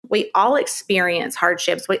We all experience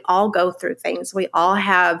hardships. We all go through things. We all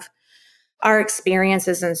have our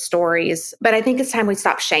experiences and stories. But I think it's time we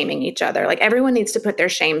stop shaming each other. Like everyone needs to put their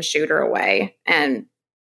shame shooter away and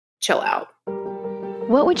chill out.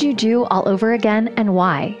 What would you do all over again and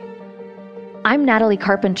why? I'm Natalie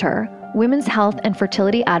Carpenter, women's health and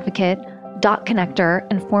fertility advocate, dot connector,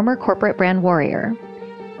 and former corporate brand warrior.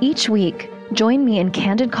 Each week, join me in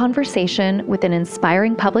candid conversation with an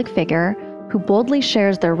inspiring public figure who boldly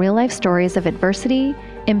shares their real-life stories of adversity,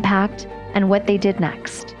 impact, and what they did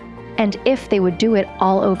next. And if they would do it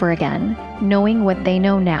all over again, knowing what they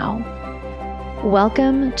know now.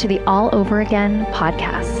 Welcome to the All Over Again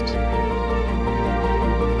podcast.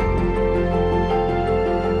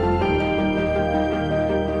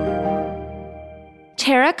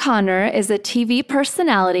 Tara Conner is a TV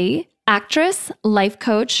personality, actress, life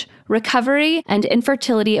coach, recovery, and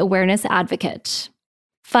infertility awareness advocate.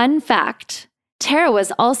 Fun fact, Tara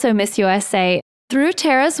was also Miss USA. Through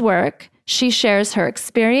Tara's work, she shares her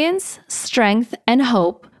experience, strength, and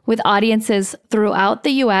hope with audiences throughout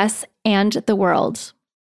the US and the world.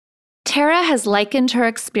 Tara has likened her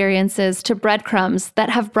experiences to breadcrumbs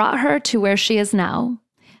that have brought her to where she is now,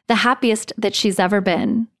 the happiest that she's ever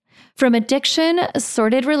been. From addiction,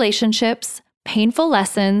 sordid relationships, painful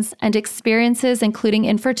lessons, and experiences including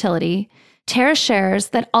infertility, Tara shares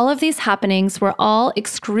that all of these happenings were all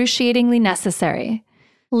excruciatingly necessary.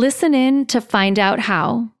 Listen in to find out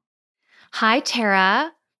how. Hi,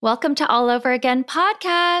 Tara. Welcome to All Over Again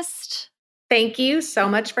podcast. Thank you so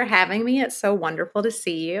much for having me. It's so wonderful to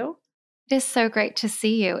see you. It is so great to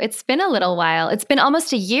see you. It's been a little while. It's been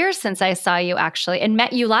almost a year since I saw you actually and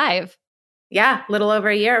met you live. Yeah, a little over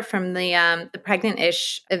a year from the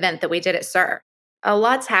pregnant-ish event that we did at SUR. A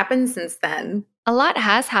lot's happened since then. A lot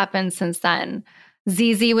has happened since then.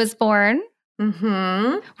 Zizi was born.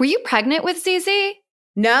 Mm-hmm. Were you pregnant with Zizi?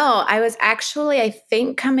 No, I was actually, I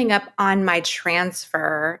think, coming up on my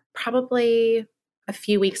transfer probably a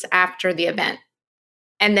few weeks after the event.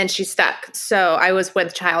 And then she stuck. So I was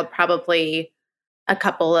with child probably a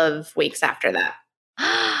couple of weeks after that.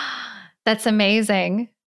 That's amazing.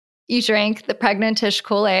 You drank the pregnant-ish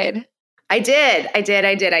Kool-Aid. I did.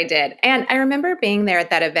 And I remember being there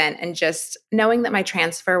at that event and just knowing that my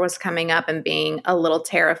transfer was coming up and being a little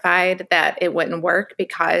terrified that it wouldn't work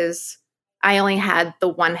because I only had the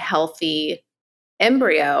one healthy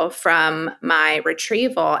embryo from my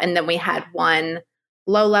retrieval. And then we had one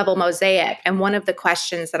low-level mosaic. And one of the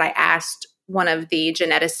questions that I asked one of the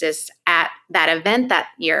geneticists at that event that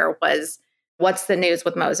year was, what's the news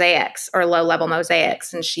with mosaics or low-level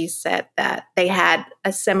mosaics? And she said that they had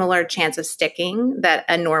a similar chance of sticking that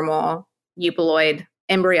a normal euboloid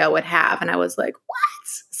embryo would have. And I was like, what?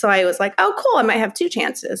 So I was like, oh, cool. I might have two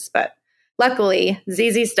chances. But luckily,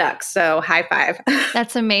 Zizi stuck. So high five.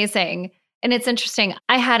 That's amazing. And it's interesting.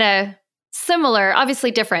 I had a similar,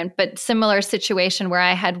 obviously different, but similar situation where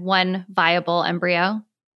I had one viable embryo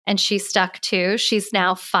and she stuck too. She's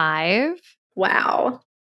now 5. Wow.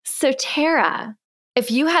 So Tara, if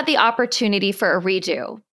you had the opportunity for a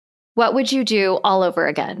redo, what would you do all over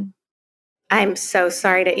again? I'm so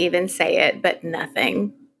sorry to even say it, but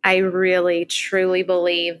nothing. I really, truly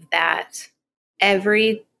believe that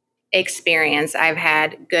every experience I've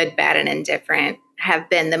had, good, bad, and indifferent, have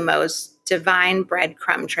been the most divine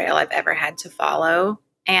breadcrumb trail I've ever had to follow.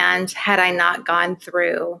 And had I not gone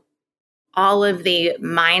through all of the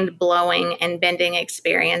mind-blowing and bending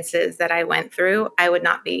experiences that I went through, I would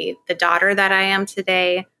not be the daughter that I am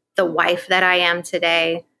today, the wife that I am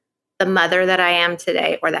today, the mother that I am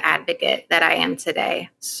today, or the advocate that I am today.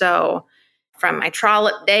 So from my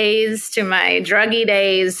trollop days to my druggy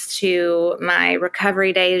days to my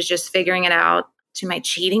recovery days, just figuring it out, to my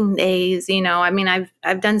cheating days,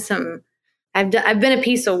 I've done some, I've been a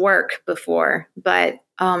piece of work before, but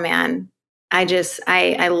oh man,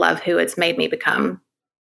 I love who it's made me become.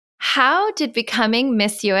 How did becoming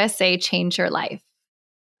Miss USA change your life?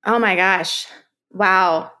 Oh my gosh.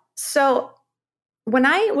 Wow. So when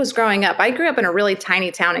I was growing up, I grew up in a really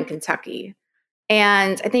tiny town in Kentucky.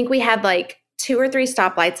 And I think we had like 2 or 3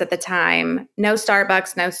 stoplights at the time, no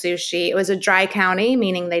Starbucks, no sushi. It was a dry county,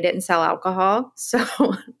 meaning they didn't sell alcohol. So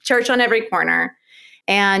church on every corner.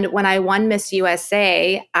 And when I won Miss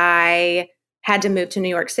USA, I had to move to New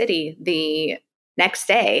York City the next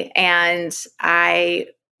day. And I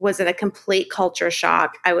was in a complete culture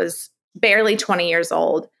shock. I was barely 20 years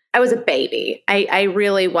old. I was a baby. I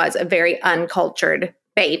really was a very uncultured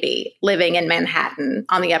baby living in Manhattan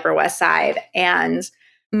on the Upper West Side. And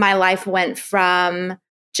my life went from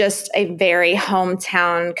just a very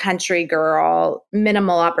hometown country girl,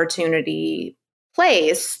 minimal opportunity,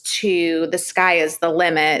 place to the sky is the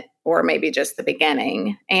limit, or maybe just the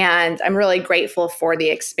beginning. And I'm really grateful for the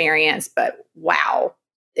experience, but wow,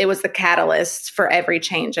 it was the catalyst for every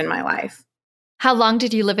change in my life. How long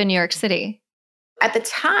did you live in New York City? At the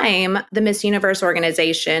time, the Miss Universe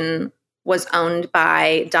organization was owned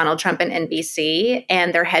by Donald Trump and NBC,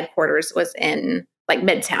 and their headquarters was in like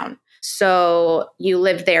Midtown. So you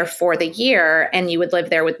lived there for the year, and you would live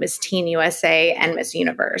there with Miss Teen USA and Miss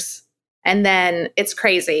Universe. And then it's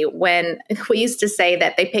crazy when we used to say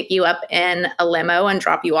that they pick you up in a limo and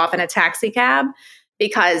drop you off in a taxi cab,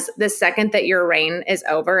 because the second that your reign is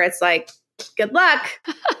over, it's like, good luck.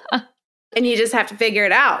 And you just have to figure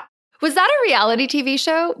it out. Was that a reality TV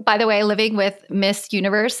show, by the way, living with Miss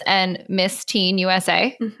Universe and Miss Teen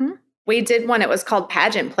USA? Mm-hmm. We did one. It was called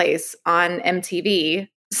Pageant Place on MTV.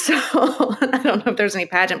 So I don't know if there's any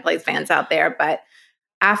Pageant Place fans out there, but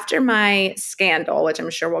after my scandal, which I'm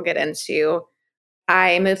sure we'll get into,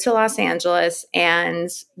 I moved to Los Angeles, and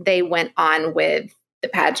they went on with the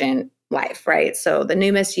pageant life, right? So the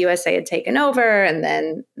new Miss USA had taken over, and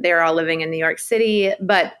then they're all living in New York City.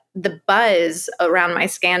 But the buzz around my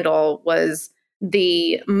scandal was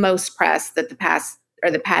the most press that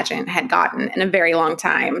the pageant had gotten in a very long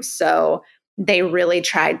time. So they really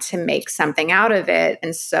tried to make something out of it.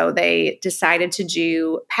 And so they decided to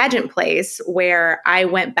do Pageant Place, where I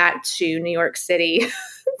went back to New York City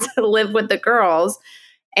to live with the girls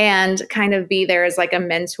and kind of be there as like a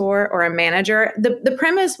mentor or a manager. The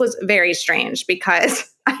premise was very strange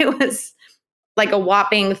because I was like a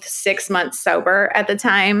whopping 6 months sober at the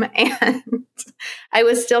time. And I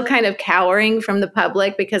was still kind of cowering from the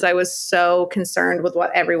public because I was so concerned with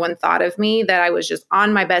what everyone thought of me that I was just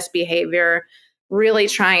on my best behavior, really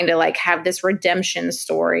trying to like have this redemption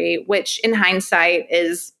story, which in hindsight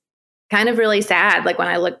is kind of really sad. Like when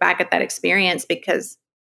I look back at that experience, because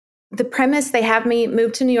the premise, they have me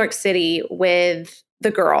move to New York City with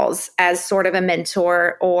the girls as sort of a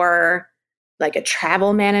mentor or like a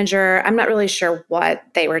travel manager. I'm not really sure what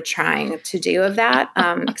they were trying to do of that,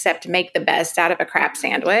 except make the best out of a crap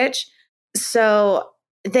sandwich. So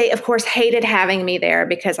they, of course, hated having me there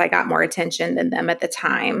because I got more attention than them at the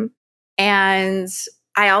time. And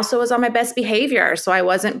I also was on my best behavior, so I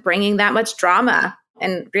wasn't bringing that much drama.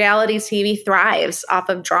 And reality TV thrives off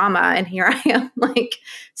of drama. And here I am, like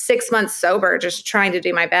 6 months sober, just trying to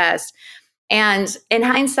do my best. And in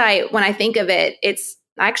hindsight, when I think of it,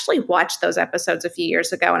 I actually watched those episodes a few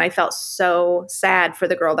years ago, and I felt so sad for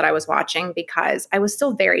the girl that I was watching because I was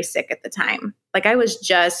still very sick at the time. Like I was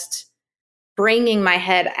just bringing my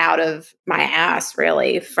head out of my ass,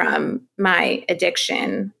 really, from my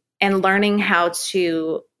addiction and learning how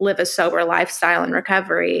to live a sober lifestyle in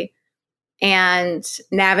recovery and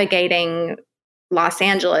navigating Los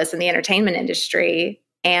Angeles and the entertainment industry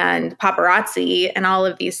and paparazzi and all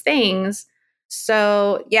of these things.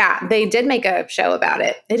 So yeah, they did make a show about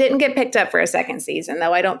it. It didn't get picked up for a second season,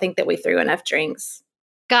 though. I don't think that we threw enough drinks.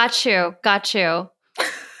 Got you.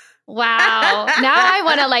 Wow. Now I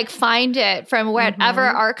want to like find it from whatever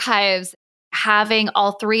archives. Having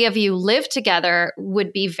all three of you live together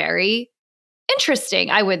would be very interesting,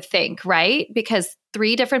 I would think, right? Because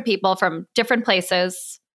 3 different people from different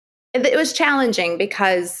places. It was challenging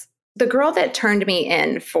because the girl that turned me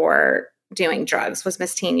in for doing drugs was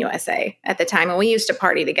Miss Teen USA at the time. And we used to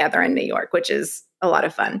party together in New York, which is a lot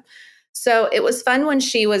of fun. So it was fun when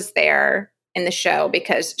she was there in the show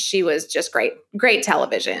because she was just great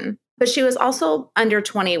television. But she was also under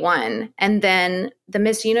 21. And then the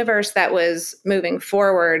Miss Universe that was moving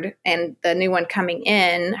forward and the new one coming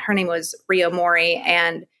in, her name was Rio Mori,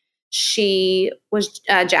 and she was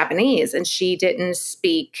Japanese, and she didn't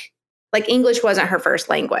speak, like English wasn't her first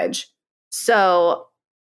language. So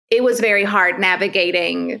it was very hard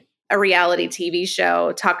navigating a reality TV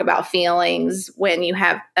show, talk about feelings when you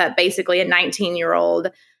have basically a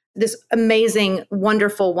 19-year-old, this amazing,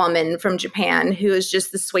 wonderful woman from Japan who is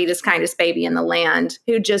just the sweetest, kindest baby in the land,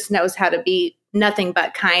 who just knows how to be nothing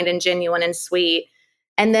but kind and genuine and sweet.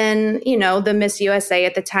 And then, you know, the Miss USA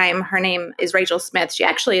at the time, her name is Rachel Smith. She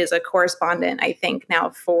actually is a correspondent, I think, now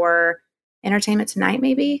for Entertainment Tonight,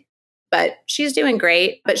 maybe. But she's doing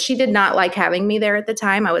great. But she did not like having me there at the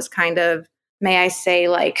time. I was kind of, may I say,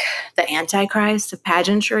 like the Antichrist of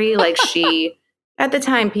pageantry. Like she... At the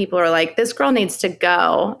time, people were like, this girl needs to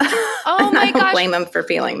go. Oh my I don't blame them for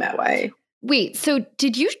feeling that way. Wait, so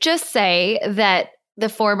did you just say that the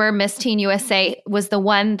former Miss Teen USA was the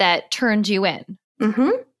one that turned you in?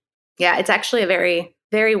 Mm-hmm. Yeah, it's actually a very,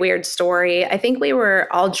 very weird story. I think we were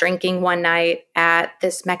all drinking one night at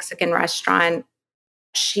this Mexican restaurant.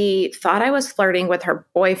 She thought I was flirting with her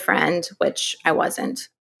boyfriend, which I wasn't.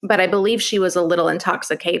 but I believe she was a little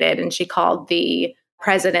intoxicated, and she called the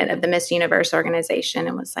president of the Miss Universe organization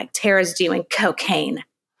and was like, Tara's doing cocaine.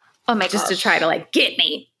 Oh my just gosh. to try to like get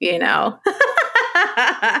me, you know?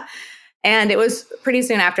 And it was pretty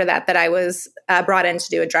soon after that I was brought in to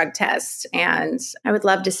do a drug test. And I would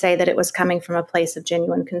love to say that it was coming from a place of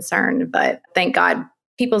genuine concern, but thank God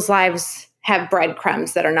people's lives have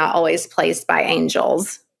breadcrumbs that are not always placed by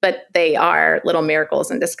angels, but they are little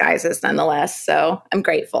miracles in disguises nonetheless. So I'm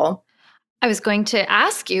grateful. I was going to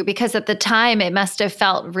ask you because at the time it must have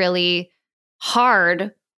felt really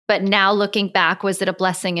hard, but now looking back, was it a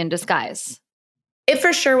blessing in disguise? It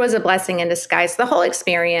for sure was a blessing in disguise. The whole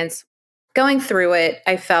experience, going through it,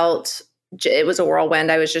 I felt it was a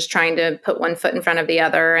whirlwind. I was just trying to put one foot in front of the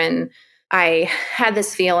other. And I had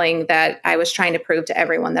this feeling that I was trying to prove to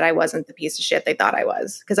everyone that I wasn't the piece of shit they thought I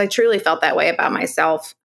was. Because I truly felt that way about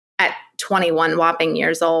myself at 21 whopping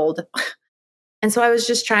years old. And so I was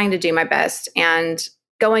just trying to do my best. And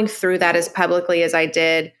going through that as publicly as I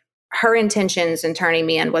did, her intentions in turning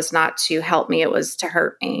me in was not to help me, it was to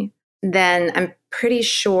hurt me. Then I'm pretty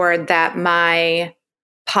sure that my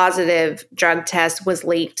positive drug test was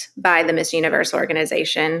leaked by the Miss Universe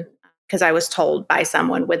organization, because I was told by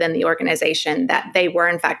someone within the organization that they were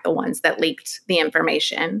in fact the ones that leaked the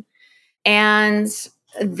information. And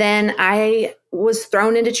then I was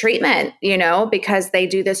thrown into treatment, you know, because they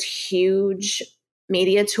do this huge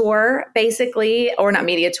media tour, basically, or not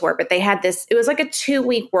media tour, but they had this, it was like a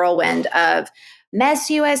 2-week whirlwind of Miss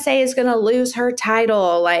USA is going to lose her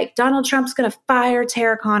title. Like Donald Trump's going to fire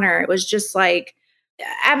Tara Conner. It was just like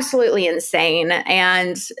absolutely insane.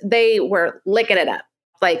 And they were licking it up.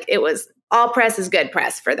 Like it was all press is good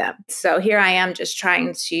press for them. So here I am just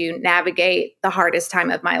trying to navigate the hardest time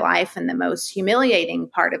of my life and the most humiliating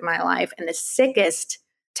part of my life and the sickest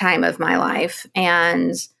time of my life.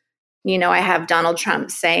 And, you know, I have Donald Trump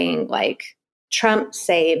saying like, Trump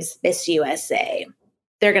saves Miss USA.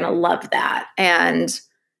 They're going to love that. And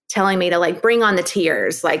telling me to like, bring on the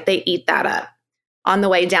tears. Like they eat that up on the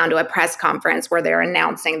way down to a press conference where they're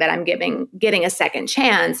announcing that I'm getting a second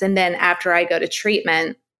chance. And then after I go to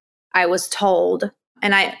treatment, I was told,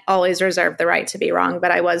 and I always reserve the right to be wrong,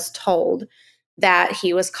 but I was told that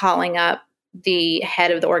he was calling up the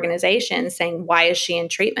head of the organization saying, why is she in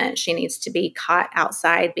treatment? She needs to be caught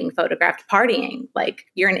outside being photographed partying. Like,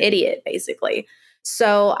 you're an idiot, basically.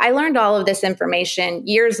 So I learned all of this information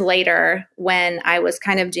years later when I was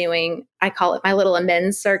kind of doing, I call it my little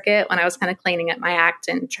amends circuit, when I was kind of cleaning up my act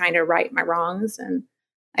and trying to right my wrongs. And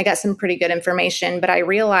I got some pretty good information, but I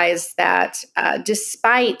realized that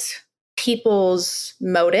despite people's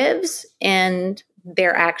motives and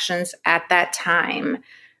their actions at that time,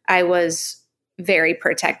 I was very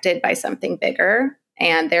protected by something bigger,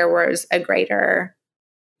 and there was a greater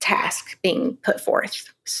task being put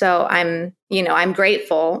forth. So I'm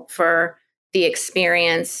grateful for the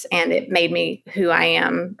experience, and it made me who I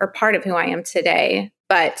am, or part of who I am today.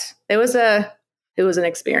 But it was an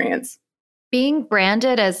experience. Being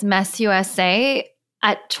branded as Miss USA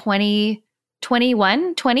at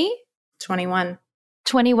 21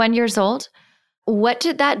 years old, what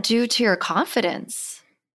did that do to your confidence?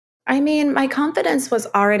 I mean, my confidence was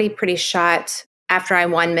already pretty shot after I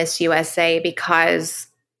won Miss USA because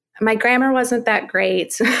my grammar wasn't that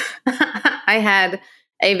great. I had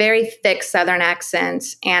a very thick Southern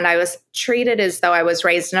accent, and I was treated as though I was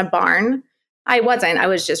raised in a barn. I wasn't. I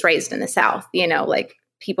was just raised in the South, like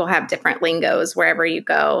people have different lingos wherever you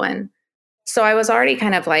go. And so I was already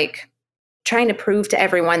kind of like trying to prove to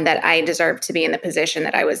everyone that I deserved to be in the position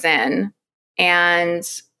that I was in. And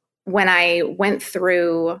when I went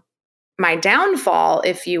through my downfall,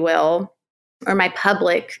 if you will, or my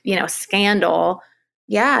public, scandal,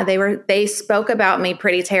 yeah, they spoke about me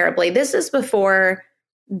pretty terribly. This is before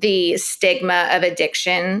the stigma of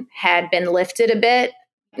addiction had been lifted a bit.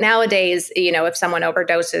 Nowadays, if someone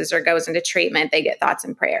overdoses or goes into treatment, they get thoughts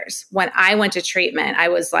and prayers. When I went to treatment, I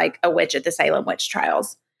was like a witch at the Salem witch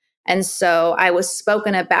trials. And so I was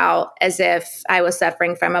spoken about as if I was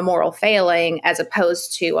suffering from a moral failing as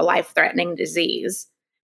opposed to a life-threatening disease.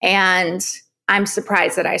 And I'm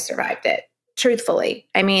surprised that I survived it, truthfully.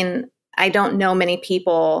 I mean, I don't know many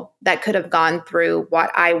people that could have gone through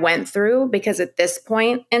what I went through, because at this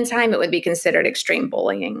point in time, it would be considered extreme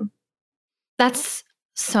bullying. That's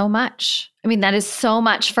so much. I mean, that is so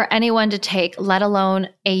much for anyone to take, let alone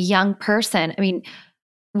a young person. I mean,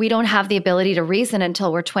 we don't have the ability to reason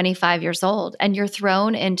until we're 25 years old, and you're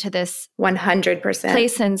thrown into this 100%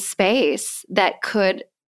 place and space that could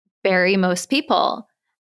bury most people.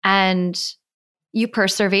 And you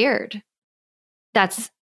persevered. That's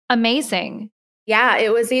amazing. Yeah,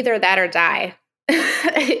 it was either that or die.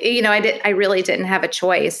 I really didn't have a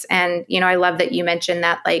choice. And, I love that you mentioned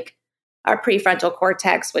that, like, our prefrontal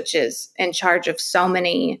cortex, which is in charge of so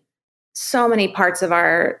many parts of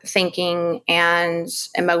our thinking and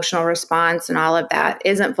emotional response and all of that,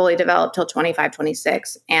 isn't fully developed till 25,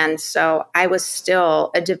 26. And so I was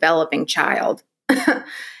still a developing child.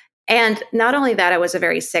 And not only that, I was a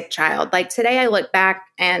very sick child. Like, today I look back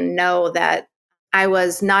and know that I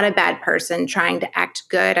was not a bad person trying to act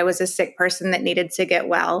good. I was a sick person that needed to get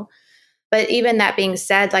well. But even that being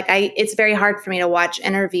said, like, it's very hard for me to watch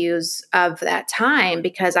interviews of that time,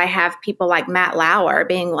 because I have people like Matt Lauer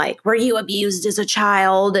being like, were you abused as a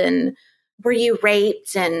child? And were you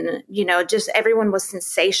raped? And, just everyone was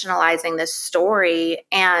sensationalizing this story,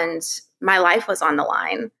 and my life was on the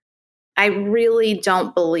line. I really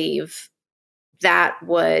don't believe that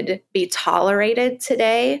would be tolerated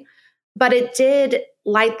today, but it did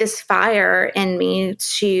light this fire in me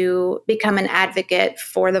to become an advocate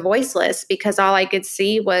for the voiceless, because all I could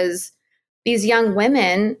see was these young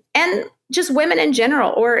women, and just women in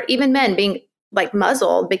general, or even men, being like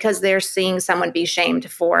muzzled because they're seeing someone be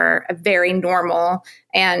shamed for a very normal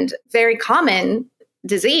and very common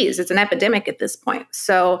disease. It's an epidemic at this point.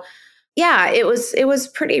 So yeah, it was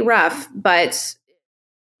pretty rough, but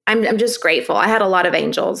I'm just grateful. I had a lot of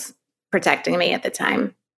angels protecting me at the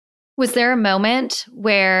time. Was there a moment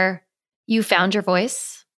where you found your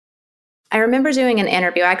voice? I remember doing an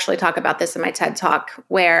interview. I actually talk about this in my TED Talk,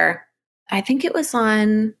 where I think it was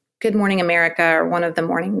on Good Morning America or one of the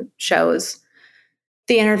morning shows.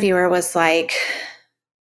 The interviewer was like,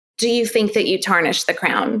 do you think that you tarnished the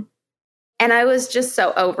crown? And I was just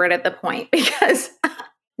so over it at the point, because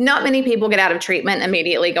not many people get out of treatment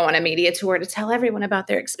immediately go on a media tour to tell everyone about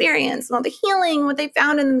their experience and all the healing, what they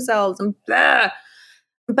found in themselves, and blah.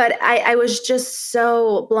 But I was just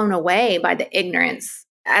so blown away by the ignorance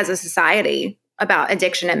as a society about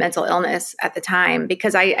addiction and mental illness at the time,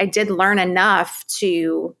 because I did learn enough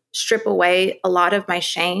to strip away a lot of my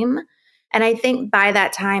shame. And I think by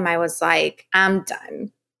that time I was like, I'm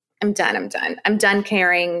done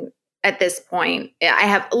caring at this point. I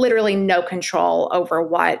have literally no control over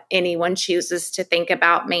what anyone chooses to think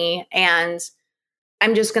about me. And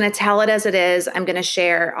I'm just going to tell it as it is. I'm going to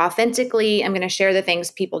share authentically. I'm going to share the things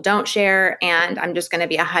people don't share. And I'm just going to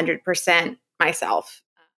be 100% myself.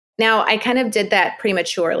 Now, I kind of did that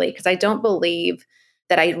prematurely, because I don't believe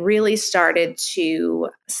that I really started to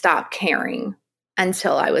stop caring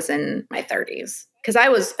until I was in my 30s. Because I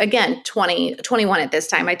was, again, 21 at this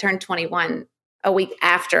time. I turned 21 a week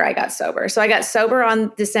after I got sober. So I got sober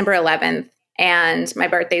on December 11th, and my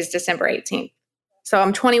birthday is December 18th. So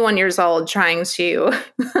I'm 21 years old trying to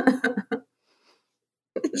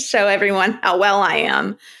show everyone how well I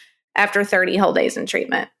am after 30 whole days in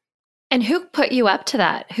treatment. And who put you up to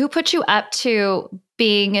that? Who put you up to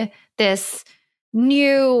being this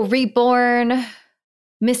new, reborn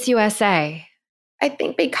Miss USA? I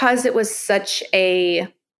think because it was such a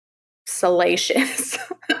salacious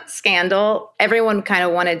scandal, everyone kind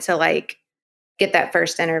of wanted to like get that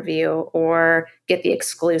first interview or get the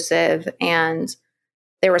exclusive, and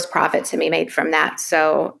there was profit to be made from that.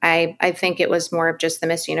 So I think it was more of just the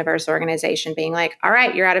Miss Universe organization being like, all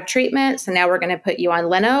right, you're out of treatment, so now we're going to put you on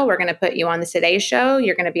Leno, we're going to put you on the Today Show,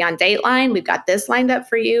 you're going to be on Dateline, we've got this lined up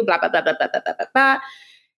for you, blah, blah, blah, blah, blah, blah, blah, blah.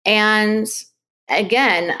 And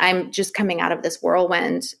again, I'm just coming out of this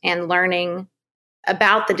whirlwind and learning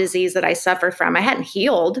about the disease that I suffer from. I hadn't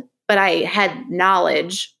healed, but I had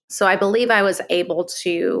knowledge. So I believe I was able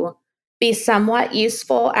to be somewhat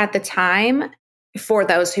useful at the time for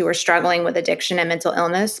those who were struggling with addiction and mental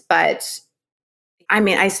illness. But I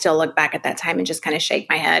mean, I still look back at that time and just kind of shake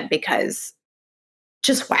my head, because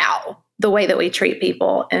just wow, the way that we treat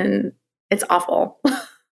people, and it's awful.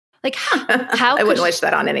 Like how I wouldn't wish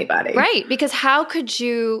that on anybody. Right. Because how could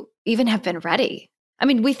you even have been ready? I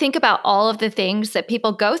mean, we think about all of the things that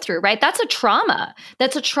people go through, right? That's a trauma.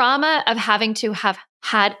 That's a trauma of having to have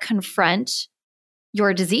had confront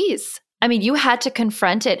your disease. I mean, you had to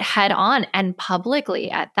confront it head on and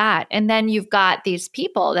publicly at that. And then you've got these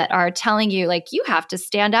people that are telling you, like, you have to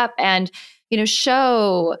stand up and,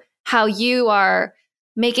 show how you are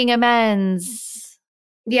making amends.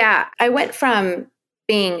 Yeah. I went from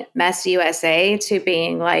being Mess USA to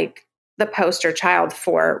being like the poster child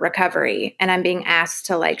for recovery. And I'm being asked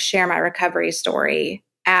to like share my recovery story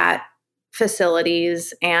at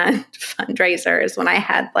facilities and fundraisers when I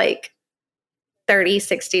had like 30,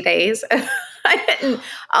 60 days.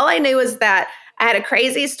 All I knew was that I had a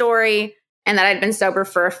crazy story and that I'd been sober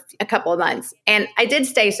for a couple of months. And I did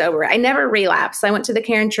stay sober. I never relapsed. I went to the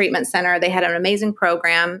Care and Treatment Center. They had an amazing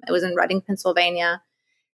program. It was in Reading, Pennsylvania.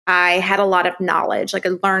 I had a lot of knowledge, like I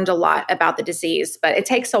learned a lot about the disease, but it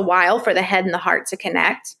takes a while for the head and the heart to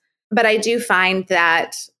connect. But I do find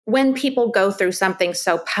that when people go through something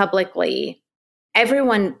so publicly,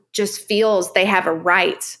 everyone just feels they have a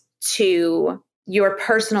right to your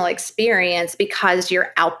personal experience because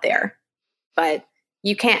you're out there. But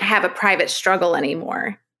you can't have a private struggle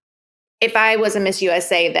anymore. If I was a Miss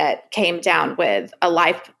USA that came down with a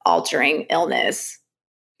life-altering illness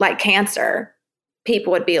like cancer,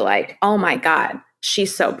 people would be like, oh my God,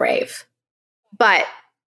 she's so brave. But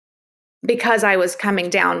because I was coming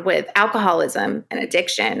down with alcoholism and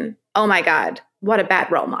addiction, oh my God, what a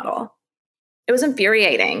bad role model. It was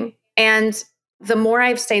infuriating. And the more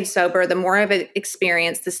I've stayed sober, the more I've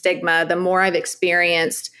experienced the stigma, the more I've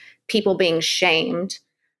experienced people being shamed,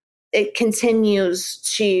 it continues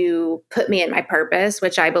to put me in my purpose,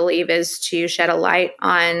 which I believe is to shed a light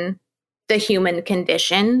on the human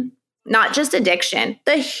condition, not just addiction,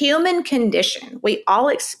 the human condition. We all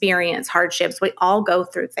experience hardships. We all go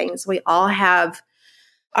through things. We all have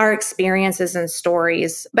our experiences and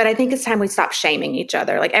stories. But I think it's time we stop shaming each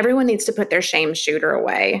other. Like everyone needs to put their shame shooter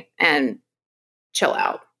away and chill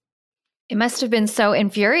out. It must have been so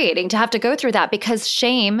infuriating to have to go through that because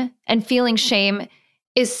shame and feeling shame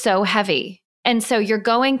is so heavy. And so you're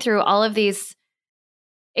going through all of these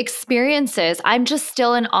experiences. I'm just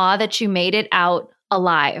still in awe that you made it out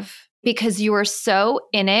alive because you were so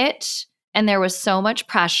in it and there was so much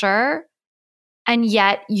pressure and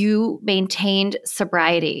yet you maintained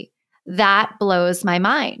sobriety. That blows my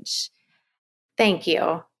mind. Thank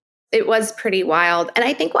you. It was pretty wild. And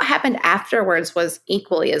I think what happened afterwards was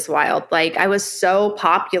equally as wild. Like I was so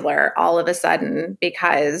popular all of a sudden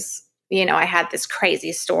because, you know, I had this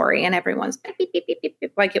crazy story and everyone's beep, beep, beep, beep,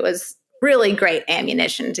 beep. Like it was really great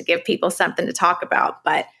ammunition to give people something to talk about.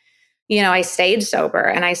 But, you know, I stayed sober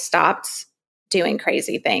and I stopped doing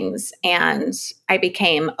crazy things and I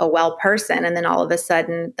became a well person. And then all of a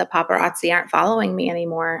sudden the paparazzi aren't following me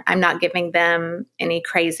anymore. I'm not giving them any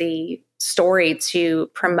crazy story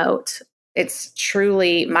to promote. It's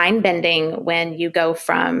truly mind-bending when you go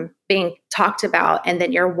from being talked about and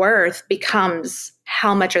then your worth becomes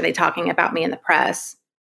how much are they talking about me in the press?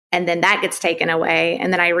 And then that gets taken away.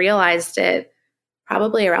 And then I realized it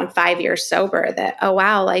probably around 5 years sober that, oh,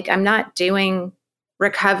 wow, like I'm not doing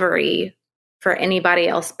recovery for anybody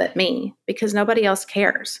else but me because nobody else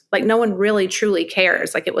cares. Like no one really truly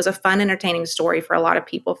cares. Like it was a fun, entertaining story for a lot of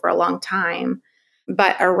people for a long time.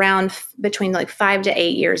 But around between like 5 to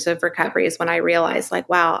 8 years of recovery is when I realized like,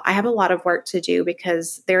 wow, I have a lot of work to do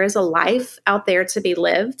because there is a life out there to be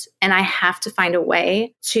lived. And I have to find a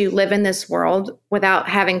way to live in this world without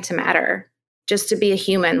having to matter, just to be a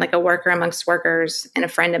human, like a worker amongst workers and a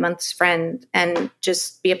friend amongst friends and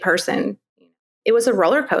just be a person. It was a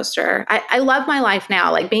roller coaster. I love my life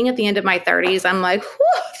now. Like being at the end of my 30s, I'm like,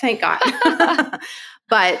 whew, thank God.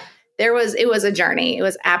 But it was a journey. It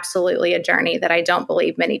was absolutely a journey that I don't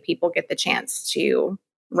believe many people get the chance to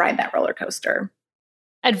ride that roller coaster.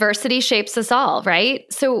 Adversity shapes us all,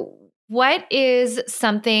 right? So what is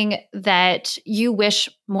something that you wish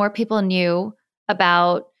more people knew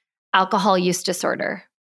about alcohol use disorder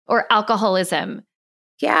or alcoholism?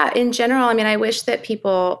 Yeah, in general, I mean,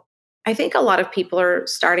 I think a lot of people are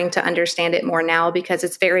starting to understand it more now because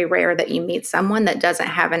it's very rare that you meet someone that doesn't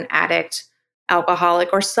have an addict, alcoholic,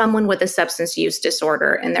 or someone with a substance use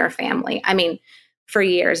disorder in their family. I mean, for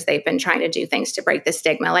years, they've been trying to do things to break the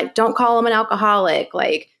stigma, like don't call them an alcoholic,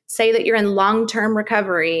 like say that you're in long-term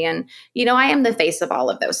recovery. And, you know, I am the face of all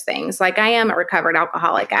of those things. Like I am a recovered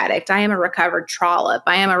alcoholic addict. I am a recovered trollop.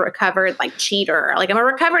 I am a recovered like cheater. Like I'm a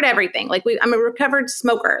recovered everything. Like I'm a recovered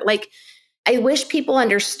smoker. Like I wish people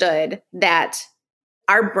understood that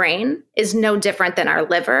our brain is no different than our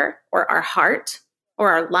liver or our heart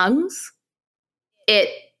or our lungs. It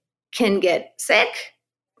can get sick,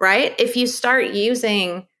 right? If you start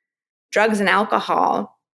using drugs and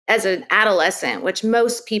alcohol as an adolescent, which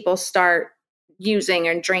most people start using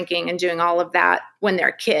and drinking and doing all of that when they're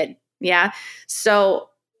a kid. Yeah. So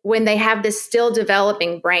when they have this still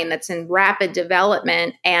developing brain that's in rapid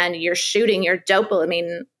development and you're shooting your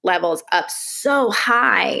dopamine levels up so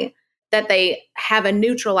high that they have a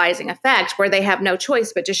neutralizing effect where they have no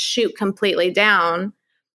choice but just shoot completely down,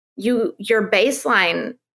 your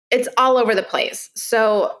baseline, it's all over the place.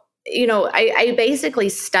 So, you know, I basically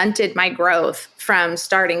stunted my growth from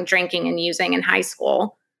starting drinking and using in high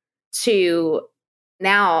school to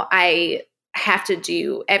now I have to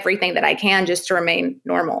do everything that I can just to remain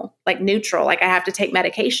normal, like neutral. Like I have to take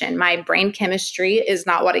medication. My brain chemistry is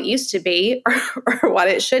not what it used to be or what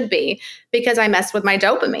it should be because I mess with my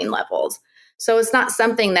dopamine levels. So it's not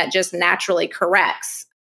something that just naturally corrects.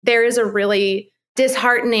 there is a really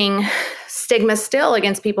disheartening stigma still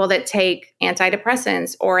against people that take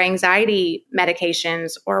antidepressants or anxiety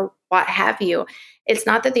medications or what have you. It's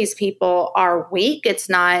not that these people are weak. It's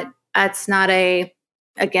not a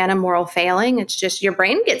moral failing. It's just your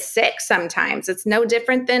brain gets sick sometimes. It's no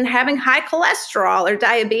different than having high cholesterol or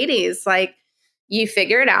diabetes. Like, you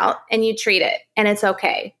figure it out and you treat it, and it's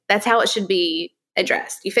okay. That's how it should be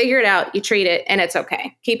addressed. You figure it out, you treat it, and it's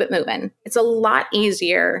okay. Keep it moving. It's a lot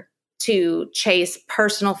easier to chase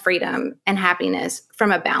personal freedom and happiness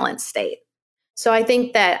from a balanced state. So I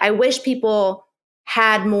think that I wish people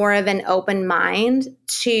had more of an open mind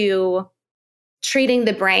to treating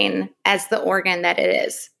the brain as the organ that it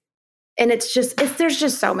is. And there's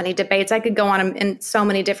just so many debates. I could go on in so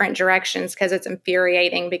many different directions because it's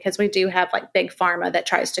infuriating, because we do have like big pharma that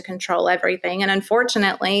tries to control everything. And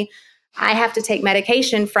unfortunately, I have to take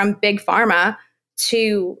medication from big pharma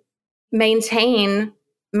to maintain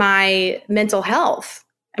my mental health.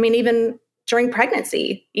 I mean, even during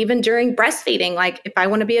pregnancy, even during breastfeeding, like if I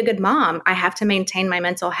want to be a good mom, I have to maintain my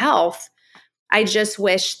mental health. I just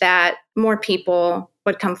wish that more people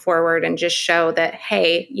would come forward and just show that,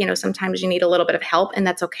 hey, sometimes you need a little bit of help, and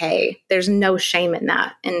that's okay. There's no shame in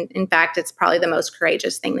that. And in fact, it's probably the most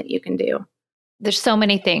courageous thing that you can do. There's so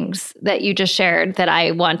many things that you just shared that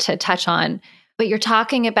I want to touch on, but you're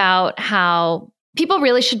talking about how people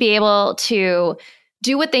really should be able to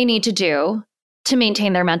do what they need to do to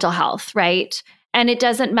maintain their mental health, right? And it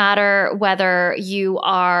doesn't matter whether you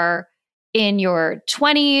are in your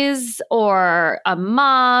 20s or a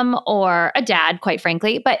mom or a dad, quite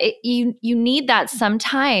frankly, but you need that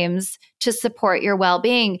sometimes to support your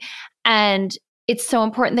well-being. And it's so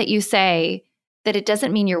important that you say that it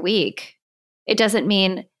doesn't mean you're weak. It doesn't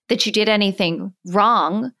mean that you did anything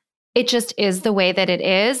wrong. It just is the way that it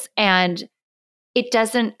is. And it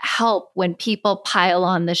doesn't help when people pile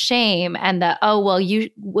on the shame and the, oh, well,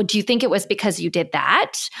 do you think it was because you did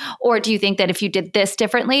that? Or do you think that if you did this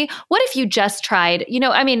differently? What if you just tried,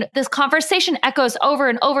 this conversation echoes over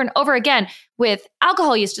and over and over again with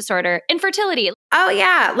alcohol use disorder, infertility. Oh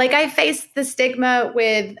yeah. Like, I faced the stigma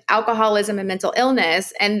with alcoholism and mental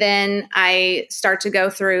illness. And then I start to go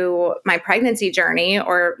through my pregnancy journey,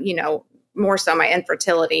 or, more so my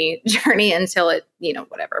infertility journey until it,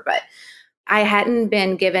 whatever. But I hadn't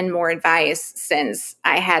been given more advice since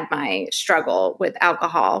I had my struggle with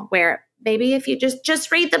alcohol, where maybe if you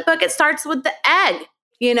just read the book, it starts with the egg.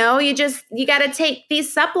 You got to take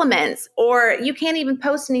these supplements, or you can't even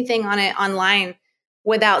post anything on it online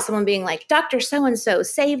without someone being like, Dr. So-and-so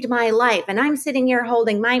saved my life. And I'm sitting here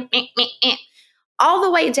holding my all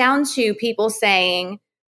the way down to people saying,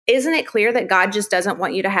 isn't it clear that God just doesn't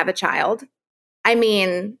want you to have a child? I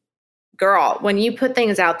mean, girl, when you put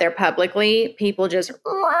things out there publicly, people just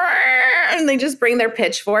bring their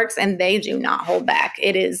pitchforks and they do not hold back.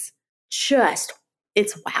 It is just,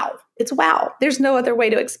 it's wow. It's wow. There's no other way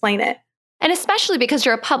to explain it. And especially because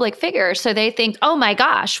you're a public figure. So they think, oh my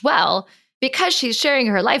gosh, well, because she's sharing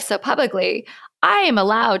her life so publicly, I am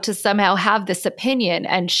allowed to somehow have this opinion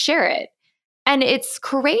and share it. And it's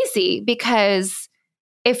crazy, because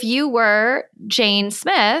if you were Jane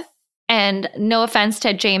Smith, and no offense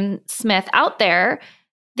to Jane Smith out there,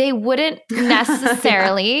 they wouldn't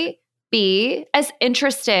necessarily be as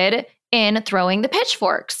interested in throwing the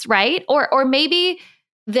pitchforks, right? Or maybe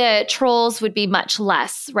the trolls would be much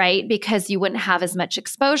less, right? Because you wouldn't have as much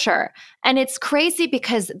exposure. And it's crazy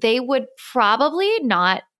because they would probably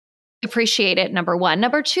not appreciate it, number one.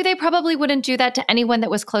 Number two, they probably wouldn't do that to anyone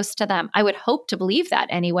that was close to them. I would hope to believe that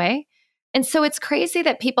anyway. And so it's crazy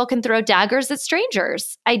that people can throw daggers at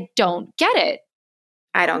strangers. I don't get it.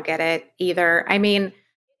 I don't get it either. I mean,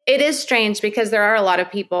 it is strange because there are a lot of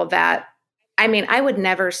people that, I would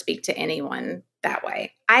never speak to anyone that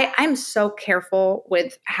way. I'm so careful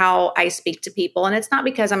with how I speak to people. And it's not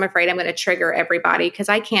because I'm afraid I'm going to trigger everybody, because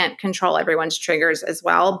I can't control everyone's triggers as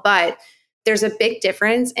well. But there's a big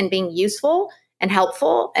difference in being useful and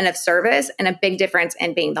helpful and of service, and a big difference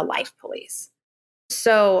in being the life police.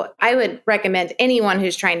 So I would recommend anyone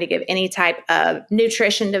who's trying to give any type of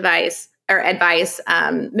nutrition advice,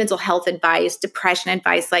 mental health advice, depression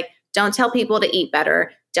advice, like, don't tell people to eat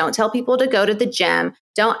better. Don't tell people to go to the gym.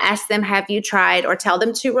 Don't ask them, have you tried, or tell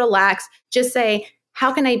them to relax. Just say,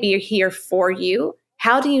 how can I be here for you?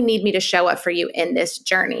 How do you need me to show up for you in this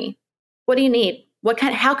journey? What do you need?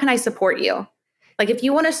 How can I support you? Like, if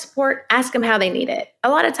you want to support, ask them how they need it. A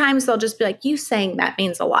lot of times they'll just be like, you saying that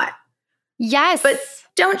means a lot. Yes. But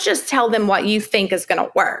don't just tell them what you think is going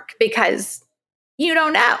to work, because you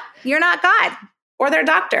don't know. You're not God or their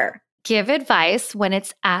doctor. Give advice when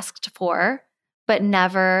it's asked for, but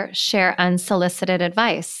never share unsolicited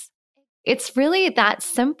advice. It's really that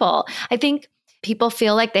simple. I think people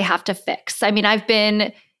feel like they have to fix. I mean, I've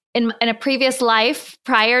been in a previous life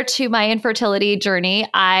prior to my infertility journey,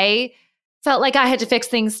 I felt like I had to fix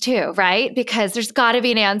things too, right? Because there's got to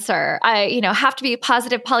be an answer. I, have to be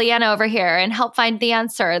positive Pollyanna over here and help find the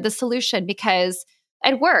answer, the solution, because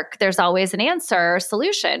at work, there's always an answer or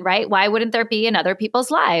solution, right? Why wouldn't there be in other people's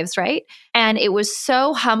lives, right? And it was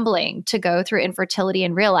so humbling to go through infertility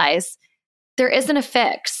and realize there isn't a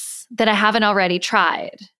fix that I haven't already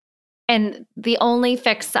tried. And the only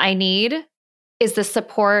fix I need is the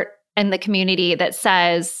support and the community that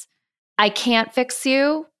says, I can't fix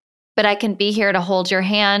you, but I can be here to hold your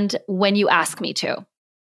hand when you ask me to.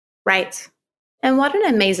 Right. And what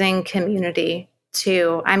an amazing community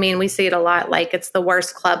too. I mean, we see it a lot, like it's the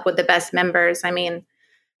worst club with the best members. I mean,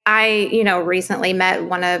 I, recently met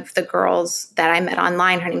one of the girls that I met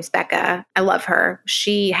online. Her name's Becca. I love her.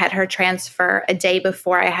 She had her transfer a day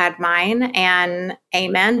before I had mine, and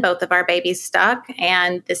amen, both of our babies stuck.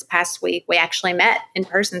 And this past week, we actually met in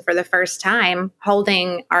person for the first time,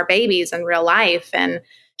 holding our babies in real life. And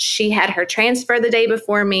she had her transfer the day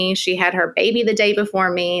before me. She had her baby the day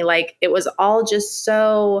before me. Like, it was all just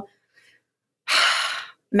so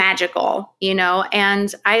magical,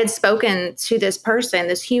 and I had spoken to this person,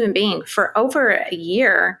 this human being, for over a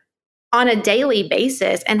year on a daily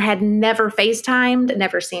basis and had never FaceTimed,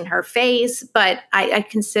 never seen her face, but I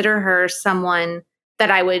consider her someone that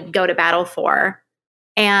I would go to battle for.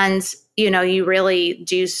 And, you really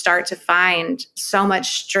do start to find so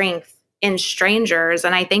much strength in strangers.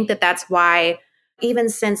 And I think that that's why, even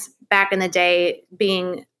since back in the day,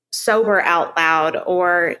 being sober out loud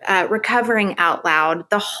or recovering out loud,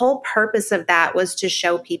 the whole purpose of that was to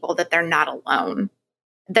show people that they're not alone,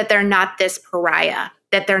 that they're not this pariah,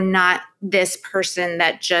 that they're not this person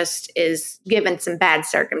that just is given some bad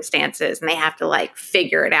circumstances and they have to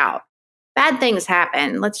figure it out. Bad things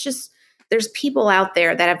happen. There's people out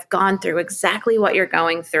there that have gone through exactly what you're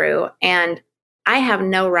going through, and I have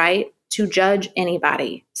no right to judge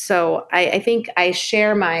anybody. So I think I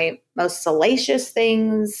share my most salacious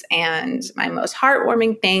things and my most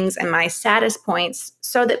heartwarming things and my saddest points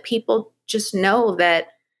so that people just know that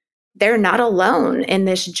they're not alone in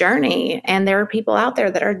this journey. And there are people out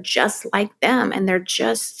there that are just like them, and they're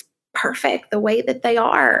just perfect the way that they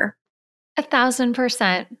are.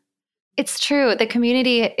 1,000%. It's true. The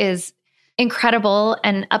community is incredible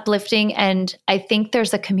and uplifting. And I think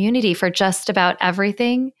there's a community for just about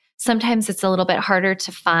everything. Sometimes it's a little bit harder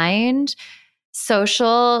to find.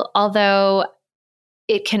 Social, although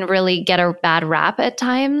it can really get a bad rap at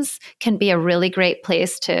times, can be a really great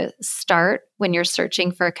place to start when you're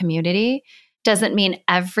searching for a community. Doesn't mean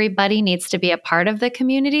everybody needs to be a part of the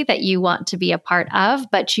community that you want to be a part of,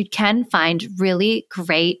 but you can find really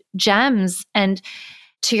great gems. And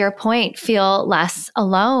to your point, feel less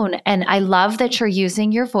alone. And I love that you're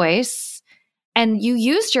using your voice. And you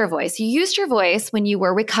used your voice. You used your voice when you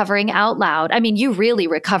were recovering out loud. I mean, you really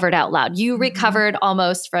recovered out loud. You recovered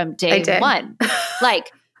almost from day one.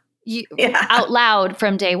 Out loud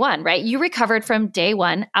from day one, right? You recovered from day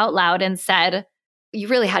one out loud and said, you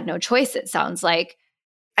really had no choice, it sounds like.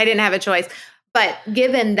 I didn't have a choice. But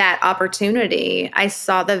given that opportunity, I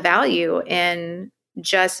saw the value in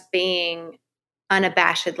just being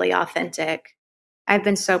unabashedly authentic. I've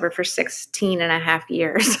been sober for 16 and a half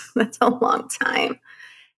years. That's a long time.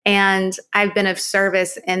 And I've been of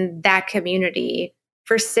service in that community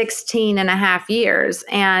for 16 and a half years.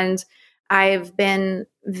 And I've been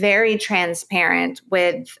very transparent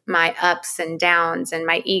with my ups and downs and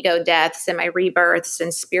my ego deaths and my rebirths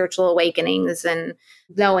and spiritual awakenings and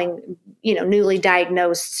knowing, newly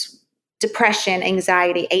diagnosed depression,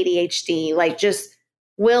 anxiety, ADHD, just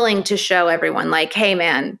willing to show everyone hey,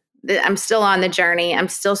 man, I'm still on the journey. I'm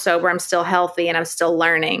still sober. I'm still healthy, and I'm still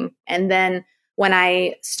learning. And then when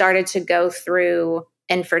I started to go through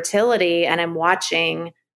infertility and I'm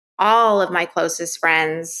watching all of my closest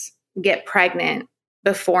friends get pregnant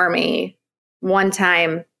before me, one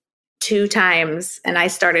time, two times, and I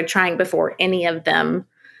started trying before any of them,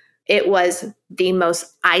 it was the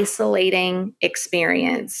most isolating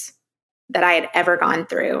experience that I had ever gone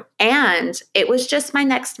through. And it was just my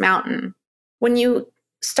next mountain. When you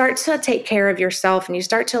start to take care of yourself and you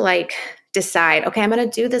start to decide, okay, I'm going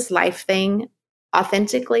to do this life thing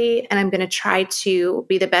authentically, and I'm going to try to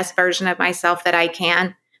be the best version of myself that I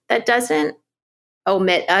can. That doesn't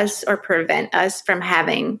omit us or prevent us from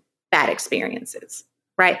having bad experiences,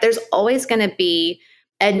 right? There's always going to be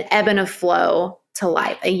an ebb and a flow to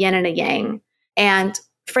life, a yin and a yang. And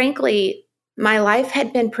frankly, my life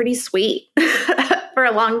had been pretty sweet for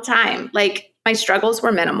a long time. my struggles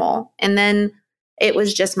were minimal. And then it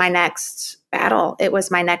was just my next battle. It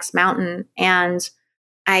was my next mountain. And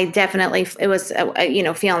I definitely, it was,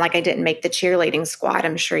 feeling like I didn't make the cheerleading squad.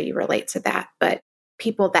 I'm sure you relate to that. But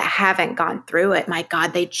people that haven't gone through it, my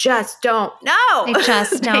God, they just don't know. They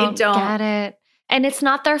just don't get it. And it's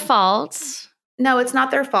not their fault. No, it's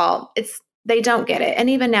not their fault. They don't get it. And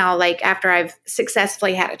even now, like after I've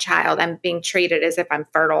successfully had a child, I'm being treated as if I'm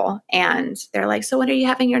fertile. And they're like, so when are you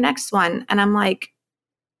having your next one? And I'm like,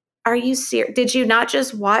 are you serious? Did you not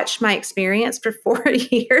just watch my experience for 4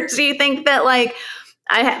 years? Do you think that like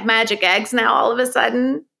I have magic eggs now all of a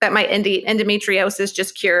sudden, that my endometriosis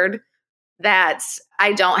just cured, that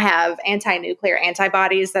I don't have anti-nuclear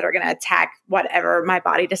antibodies that are going to attack whatever my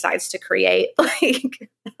body decides to create? Like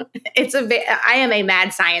I am a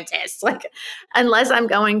mad scientist. Like unless I'm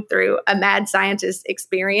going through a mad scientist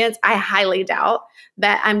experience, I highly doubt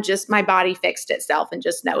that my body fixed itself and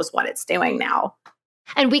just knows what it's doing now.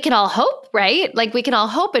 And we can all hope, right? Like we can all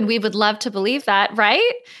hope, and we would love to believe that,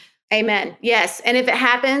 right? Amen. Yes. And if it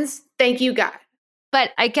happens, thank you, God. But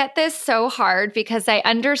I get this so hard because I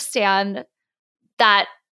understand that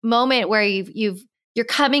moment where you're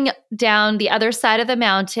coming down the other side of the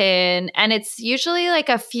mountain, and it's usually like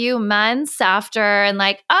a few months after, and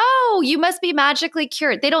like, oh, you must be magically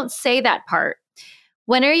cured. They don't say that part.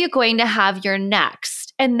 When are you going to have your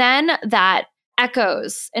next? And then that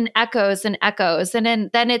echoes and echoes and echoes. And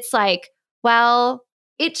then it's like, well,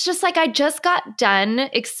 it's just like I just got done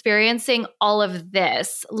experiencing all of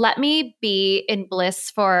this. Let me be in bliss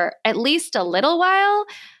for at least a little while,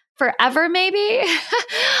 forever maybe.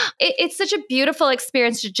 It's such a beautiful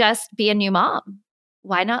experience to just be a new mom.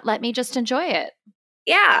 Why not let me just enjoy it?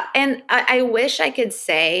 Yeah. And I wish I could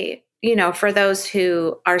say, for those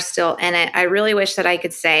who are still in it, I really wish that I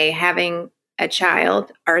could say having a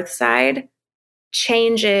child earthside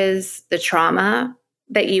changes the trauma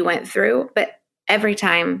that you went through. But every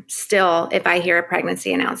time still, if I hear a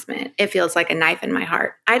pregnancy announcement, it feels like a knife in my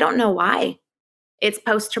heart. I don't know why. It's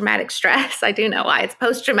post-traumatic stress. I do know why. It's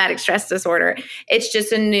post-traumatic stress disorder. It's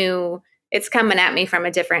just it's coming at me from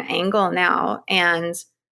a different angle now. And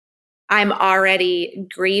I'm already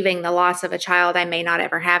grieving the loss of a child I may not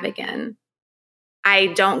ever have again. I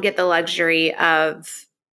don't get the luxury of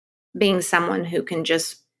being someone who can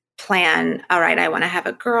just plan, all right, I want to have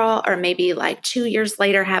a girl, or maybe like 2 years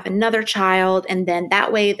later have another child. And then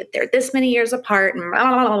that way that they're this many years apart and blah,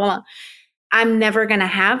 blah, blah, blah. I'm never going to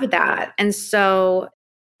have that. And so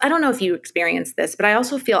I don't know if you experienced this, but I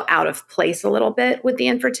also feel out of place a little bit with the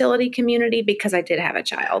infertility community because I did have a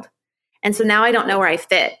child. And so now I don't know where I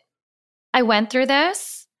fit. I went through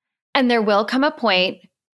this, and there will come a point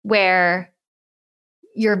where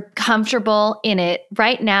you're comfortable in it.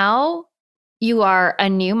 Right now, you are a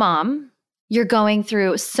new mom. You're going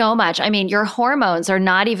through so much. I mean, your hormones are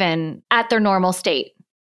not even at their normal state.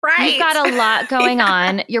 Right. You've got a lot going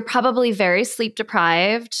on. You're probably very sleep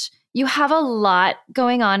deprived. You have a lot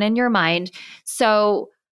going on in your mind. So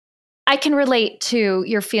I can relate to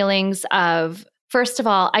your feelings of, first of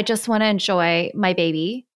all, I just want to enjoy my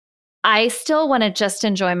baby. I still want to just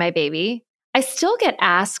enjoy my baby. I still get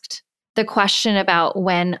asked the question about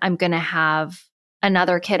when I'm going to have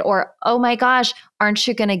another kid, or, oh my gosh, aren't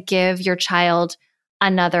you going to give your child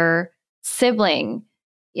another sibling?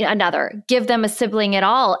 Give them a sibling at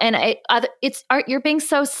all. And you're being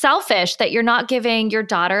so selfish that you're not giving your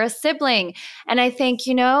daughter a sibling. And I think,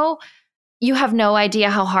 you have no idea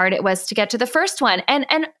how hard it was to get to the first one.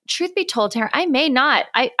 And truth be told, Tara, I may not.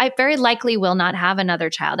 I very likely will not have another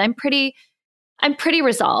child. I'm pretty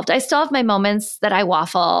resolved. I still have my moments that I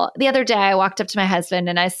waffle. The other day, I walked up to my husband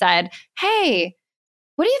and I said, hey,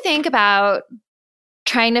 what do you think about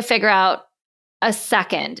trying to figure out a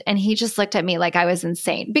second? And he just looked at me like I was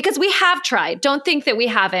insane, because we have tried. Don't think that we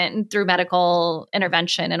haven't, through medical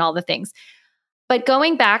intervention and all the things. But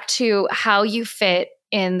going back to how you fit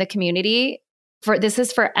in the community, this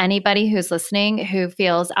is for anybody who's listening who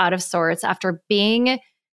feels out of sorts after being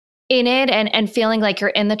in it and feeling like you're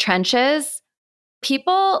in the trenches.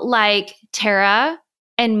 People like Tara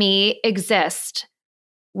and me exist.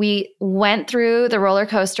 We went through the roller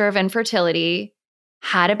coaster of infertility,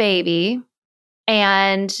 had a baby,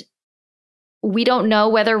 and we don't know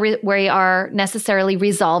whether we are necessarily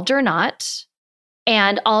resolved or not.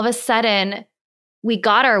 And all of a sudden, we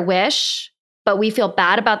got our wish, but we feel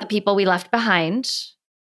bad about the people we left behind.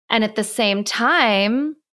 And at the same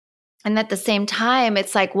time,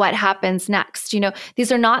 it's like, what happens next?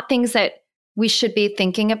 These are not things that we should be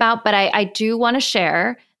thinking about, but I do want to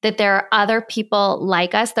share that there are other people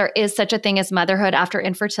like us. There is such a thing as motherhood after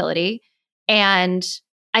infertility. And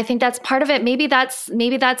I think that's part of it. Maybe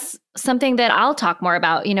that's something that I'll talk more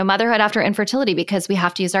about, motherhood after infertility, because we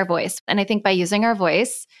have to use our voice. And I think by using our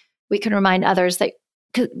voice, we can remind others that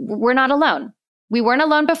we're not alone. We weren't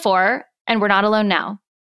alone before, and we're not alone now.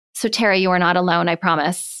 So Tara, you are not alone, I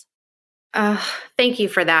promise. Thank you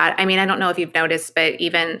for that. I mean, I don't know if you've noticed, but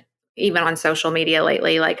even on social media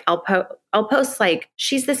lately, like I'll post like,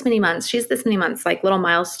 she's this many months, like little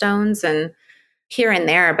milestones and here and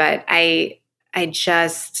there. But I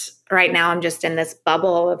just, right now, I'm just in this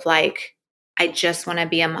bubble of like, I just want to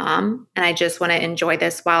be a mom and I just want to enjoy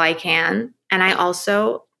this while I can. And I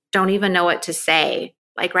also don't even know what to say.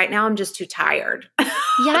 Like right now, I'm just too tired.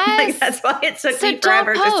 Yes. Like, that's why it took me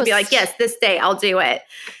forever just to be like, yes, this day I'll do it.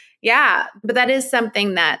 Yeah. But that is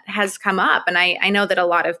something that has come up. And I know that a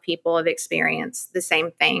lot of people have experienced the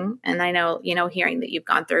same thing. And I know, hearing that you've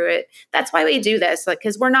gone through it, that's why we do this. Like,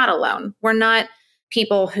 because we're not alone. We're not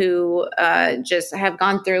people who just have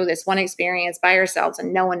gone through this one experience by ourselves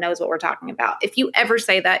and no one knows what we're talking about. If you ever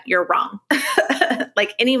say that, you're wrong.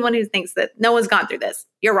 Like anyone who thinks that no one's gone through this,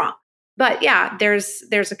 you're wrong. But yeah,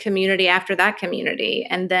 there's a community after that community.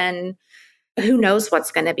 And then who knows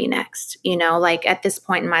what's going to be next? Like at this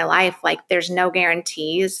point in my life, like there's no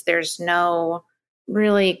guarantees. There's no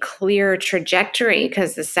really clear trajectory,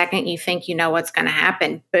 because the second you think you know what's going to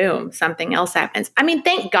happen, boom, something else happens. I mean,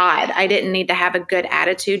 thank God I didn't need to have a good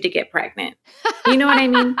attitude to get pregnant. You know what I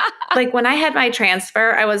mean? Like when I had my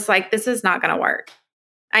transfer, I was like, this is not going to work.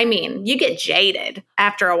 I mean, you get jaded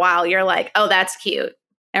after a while. You're like, oh, that's cute.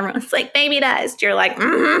 Everyone's like, baby dust. You're like,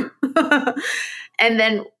 mm-hmm. And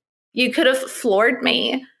then you could have floored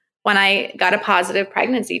me when I got a positive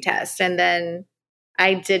pregnancy test. And then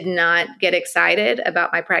I did not get excited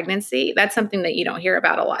about my pregnancy. That's something that you don't hear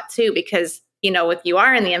about a lot too, because, if you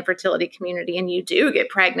are in the infertility community and you do get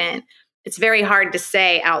pregnant, it's very hard to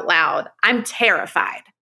say out loud, I'm terrified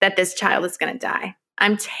that this child is going to die.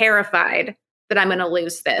 I'm terrified that I'm going to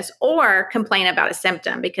lose this, or complain about a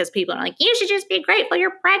symptom, because people are like, you should just be grateful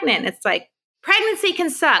you're pregnant. It's like, pregnancy can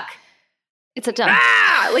suck. It's a dumb.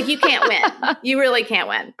 Like you can't win. You really can't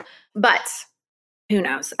win. But who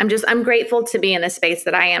knows? I'm grateful to be in the space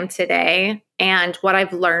that I am today. And what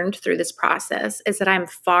I've learned through this process is that I'm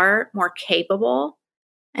far more capable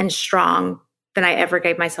and strong than I ever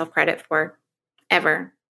gave myself credit for,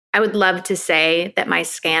 ever. I would love to say that my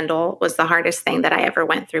scandal was the hardest thing that I ever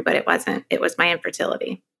went through, but it wasn't. It was my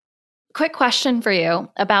infertility. Quick question for you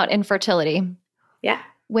about infertility. Yeah.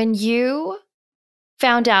 When you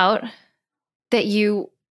found out that you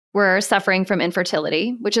were suffering from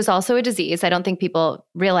infertility, which is also a disease, I don't think people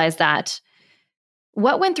realize that.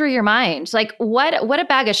 What went through your mind? Like, what a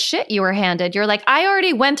bag of shit you were handed. You're like, I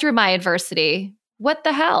already went through my adversity. What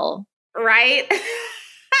the hell? Right?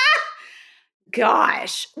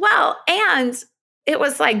 Gosh. Well, and it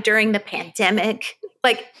was like during the pandemic.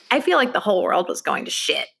 Like, I feel like the whole world was going to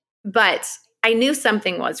shit. But I knew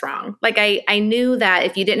something was wrong. Like I knew that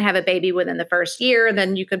if you didn't have a baby within the first year,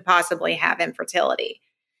 then you could possibly have infertility.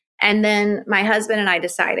 And then my husband and I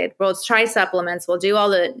decided, well, let's try supplements. We'll do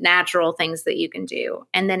all the natural things that you can do.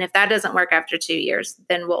 And then if that doesn't work after 2 years,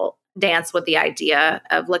 then we'll dance with the idea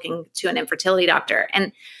of looking to an infertility doctor.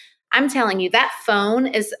 And I'm telling you, that phone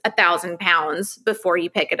is 1,000 pounds before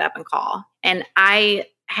you pick it up and call. And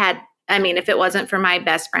if it wasn't for my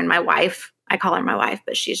best friend, my wife, I call her my wife,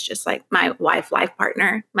 but she's just like my life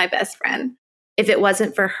partner, my best friend. If it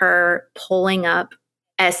wasn't for her pulling up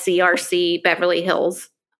SCRC Beverly Hills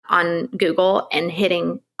on Google and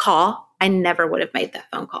hitting call, I never would have made that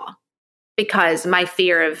phone call, because my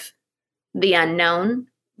fear of the unknown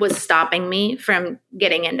was stopping me from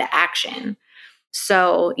getting into action.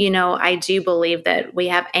 So, I do believe that we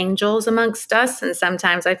have angels amongst us. And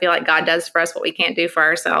sometimes I feel like God does for us what we can't do for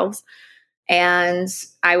ourselves. And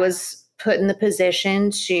I was put in the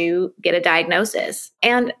position to get a diagnosis.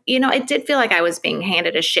 And, it did feel like I was being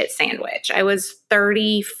handed a shit sandwich. I was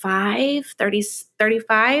 35,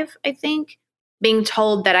 I think, being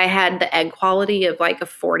told that I had the egg quality of like a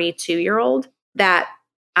 42-year-old, that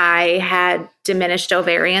I had diminished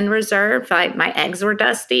ovarian reserve. Like my eggs were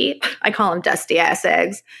dusty. I call them dusty ass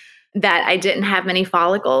eggs. That I didn't have many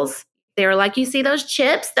follicles. They were like, you see those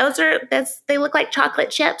chips? They look like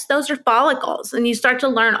chocolate chips. Those are follicles. And you start to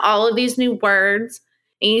learn all of these new words.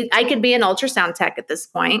 I could be an ultrasound tech at this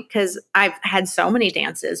point, because I've had so many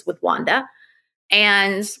dances with Wanda.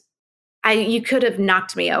 And you could have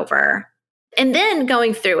knocked me over. And then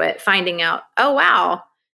going through it, finding out, oh, wow,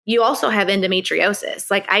 you also have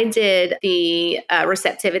endometriosis. Like I did the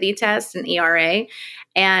receptivity test and ERA,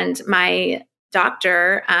 and my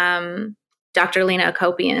doctor, Dr. Lena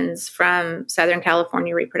Akopians from Southern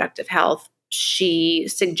California Reproductive Health, she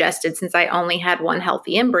suggested, since I only had one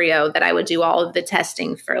healthy embryo, that I would do all of the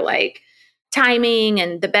testing for like timing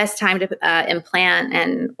and the best time to implant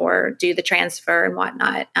and or do the transfer and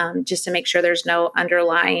whatnot, just to make sure there's no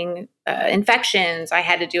underlying infections. I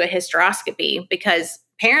had to do a hysteroscopy because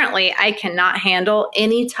apparently I cannot handle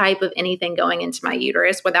any type of anything going into my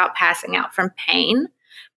uterus without passing out from pain.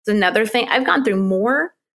 It's another thing. I've gone through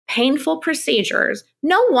more painful procedures.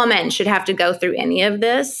 No woman should have to go through any of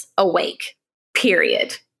this awake,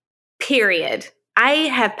 period. I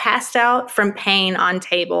have passed out from pain on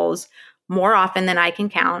tables more often than I can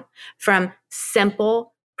count from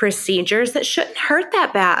simple procedures that shouldn't hurt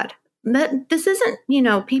that bad. But this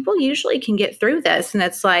isn't, people usually can get through this. And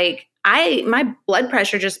it's like, my blood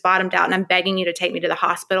pressure just bottomed out and I'm begging you to take me to the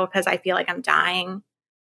hospital because I feel like I'm dying.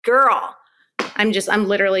 Girl, I'm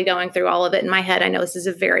literally going through all of it in my head. I know this is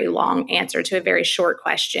a very long answer to a very short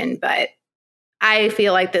question, but I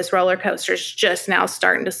feel like this roller coaster is just now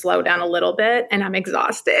starting to slow down a little bit and I'm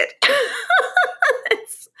exhausted.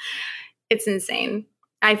 It's insane.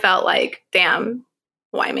 I felt like, damn,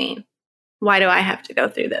 why me? Why do I have to go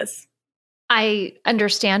through this? I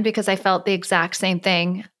understand because I felt the exact same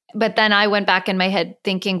thing. But then I went back in my head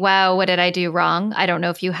thinking, wow, what did I do wrong? I don't know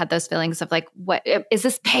if you had those feelings of like, what is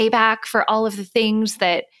this payback for all of the things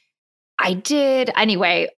that I did?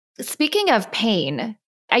 Anyway, speaking of pain,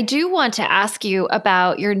 I do want to ask you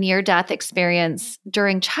about your near-death experience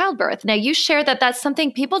during childbirth. Now, you shared that that's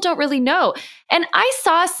something people don't really know. And I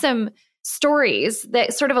saw some stories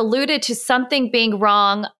that sort of alluded to something being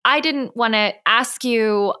wrong. I didn't want to ask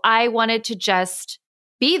you. I wanted to just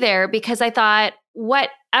be there because I thought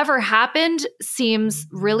whatever happened seems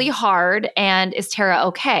really hard, and is Tara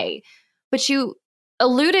okay? But you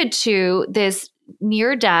alluded to this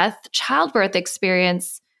near-death childbirth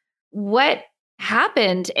experience. What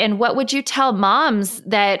happened, and what would you tell moms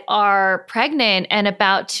that are pregnant and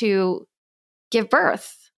about to give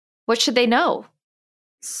birth? What should they know?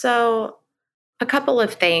 So, a couple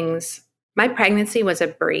of things. My pregnancy was a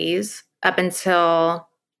breeze up until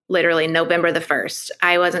literally November the 1st.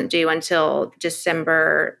 I wasn't due until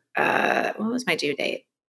December, what was my due date?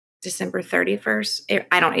 December 31st?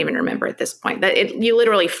 I don't even remember at this point. You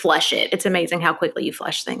literally flush it. It's amazing how quickly you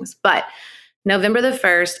flush things. But November the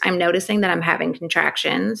 1st, I'm noticing that I'm having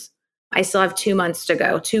contractions. I still have 2 months to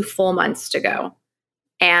go, 2 full months to go.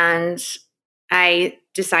 And I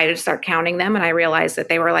decided to start counting them, and I realized that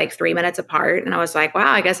they were like 3 minutes apart. And I was like,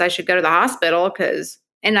 wow, I guess I should go to the hospital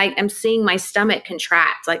and I am seeing my stomach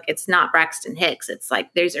contract. Like, it's not Braxton Hicks. It's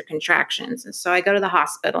like, these are contractions. And so I go to the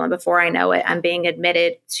hospital, and before I know it, I'm being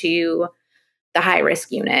admitted to the high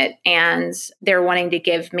risk unit, and they're wanting to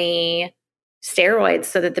give me steroids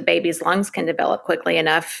so that the baby's lungs can develop quickly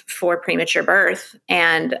enough for premature birth.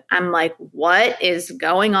 And I'm like, what is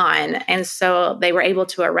going on? And so they were able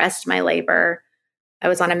to arrest my labor. I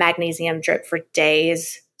was on a magnesium drip for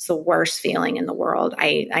days. It's the worst feeling in the world.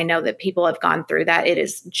 I know that people have gone through that. It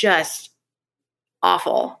is just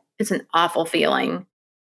awful. It's an awful feeling.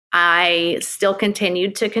 I still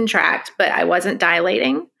continued to contract, but I wasn't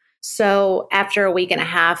dilating. So after a week and a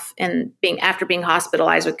half and after being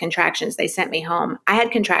hospitalized with contractions, they sent me home. I had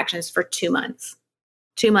contractions for 2 months,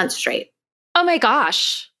 2 months straight. Oh my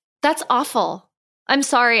gosh. That's awful. I'm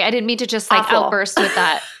sorry. I didn't mean to just outburst with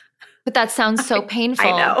that, but that sounds so painful.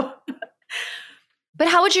 I know. But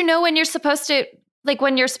how would you know when you're supposed to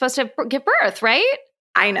give birth, right?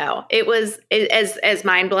 I know. It was as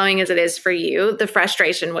mind-blowing as it is for you. The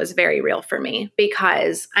frustration was very real for me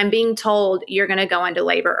because I'm being told you're going to go into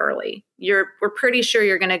labor early. We're pretty sure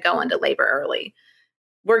you're going to go into labor early.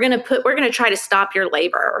 We're going to try to stop your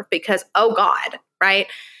labor because, oh God, right?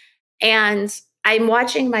 And I'm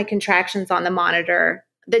watching my contractions on the monitor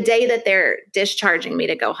the day that they're discharging me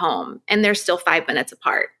to go home, and they're still 5 minutes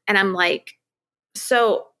apart. And I'm like,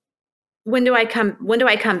 so when do I come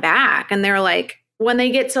back? And they're like, when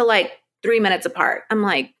they get to like 3 minutes apart. I'm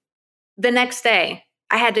like, the next day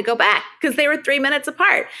I had to go back because they were 3 minutes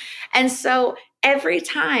apart. And so every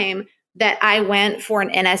time that I went for an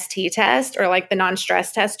NST test or like the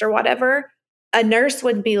non-stress test or whatever, a nurse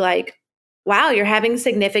would be like, wow, you're having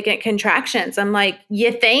significant contractions. I'm like,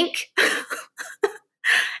 you think?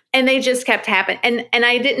 And they just kept happening. And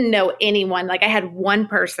I didn't know anyone. Like, I had one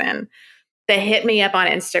person that hit me up on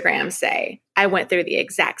Instagram say, I went through the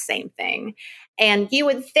exact same thing. And you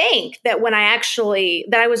would think that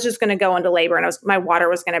that I was just going to go into labor and my water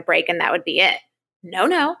was going to break and that would be it.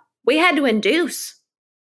 No, we had to induce.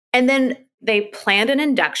 And then they planned an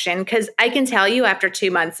induction because I can tell you after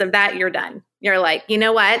 2 months of that, you're done. You're like, you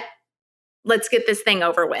know what? let's get this thing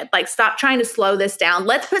over with. Like, stop trying to slow this down.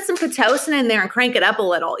 Let's put some Pitocin in there and crank it up a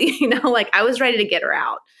little. Like I was ready to get her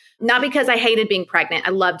out. Not because I hated being pregnant.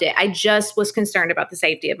 I loved it. I just was concerned about the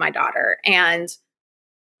safety of my daughter. And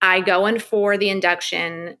I go in for the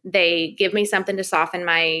induction. They give me something to soften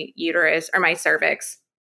my uterus or my cervix.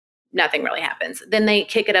 Nothing really happens. Then they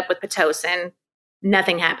kick it up with Pitocin.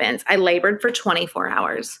 Nothing happens. I labored for 24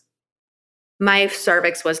 hours. My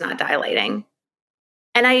cervix was not dilating.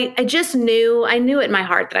 And I just knew in my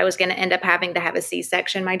heart that I was going to end up having to have a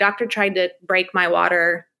C-section. My doctor tried to break my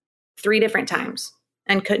water 3 different times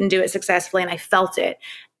and couldn't do it successfully. And I felt it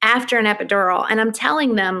after an epidural. And I'm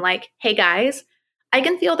telling them like, hey guys, I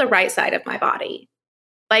can feel the right side of my body.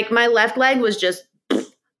 Like my left leg was just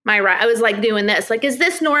my right. I was like doing this, like, is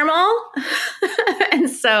this normal? And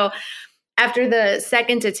so after the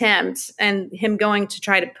second attempt and him going to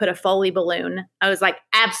try to put a Foley balloon, I was like,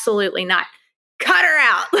 absolutely not. Cut her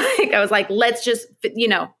out. Like, I was like, let's just,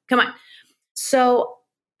 come on. So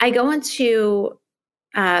I go into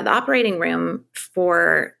the operating room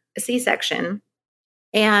for a C-section.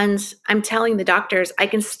 And I'm telling the doctors, I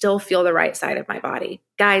can still feel the right side of my body.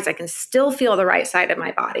 Guys, I can still feel the right side of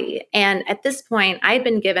my body. And at this point, I had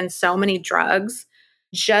been given so many drugs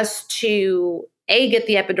just to, A, get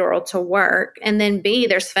the epidural to work. And then B,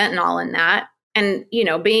 there's fentanyl in that. And,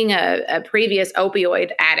 being a previous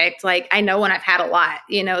opioid addict, like I know when I've had a lot,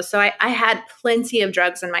 so I had plenty of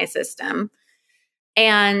drugs in my system.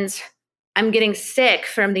 And I'm getting sick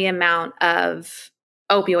from the amount of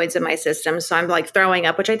opioids in my system. So I'm like throwing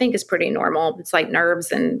up, which I think is pretty normal. It's like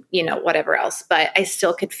nerves and, whatever else, but I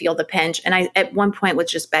still could feel the pinch. And I, at one point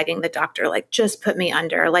was just begging the doctor, like, just put me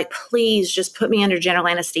under, like, please just put me under general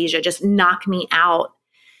anesthesia, just knock me out.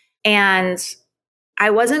 And I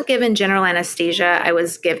wasn't given general anesthesia. I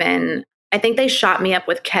was given, I think they shot me up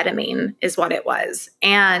with ketamine is what it was.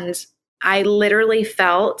 And I literally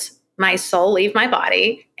felt my soul leave my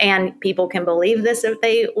body. And people can believe this if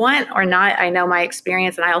they want or not. I know my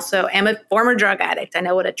experience. And I also am a former drug addict. I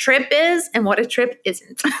know what a trip is and what a trip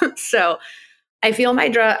isn't. So I feel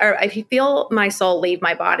I feel my soul leave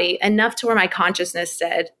my body enough to where my consciousness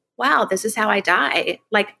said, wow, this is how I die.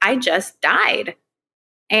 Like I just died.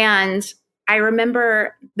 And I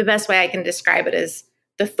remember the best way I can describe it is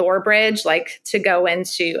the Thor bridge, like to go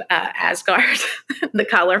into Asgard, the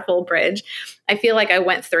colorful bridge. I feel like I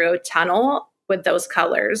went through a tunnel with those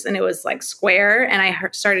colors and it was like square. And I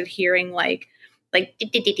started hearing like, I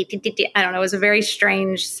don't know, it was a very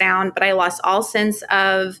strange sound, but I lost all sense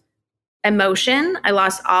of emotion. I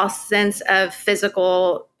lost all sense of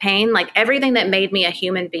physical pain. Like everything that made me a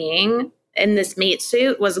human being in this meat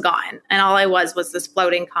suit was gone. And all I was this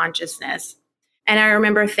floating consciousness. And I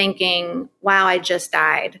remember thinking, wow, I just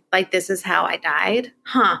died. Like, this is how I died?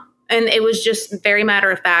 Huh. And it was just very matter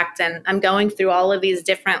of fact. And I'm going through all of these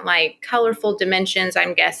different, like, colorful dimensions,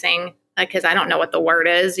 I'm guessing, because I don't know what the word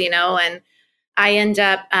is, and I end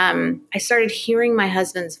up, I started hearing my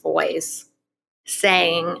husband's voice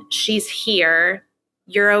saying, she's here.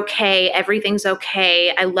 You're okay. Everything's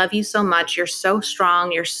okay. I love you so much. You're so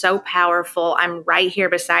strong. You're so powerful. I'm right here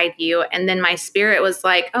beside you. And then my spirit was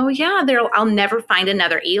like, oh yeah, I'll never find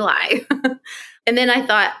another Eli. And then I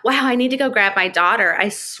thought, wow, I need to go grab my daughter. I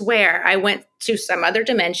swear I went to some other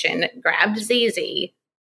dimension, grabbed Zizi.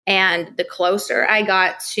 And the closer I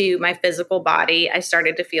got to my physical body, I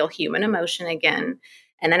started to feel human emotion again.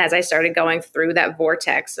 And then as I started going through that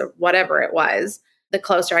vortex of whatever it was, the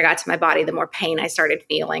closer I got to my body, the more pain I started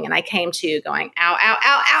feeling. And I came to going, ow, ow,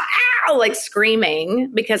 ow, ow, ow, like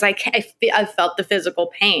screaming because I felt the physical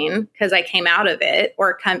pain because I came out of it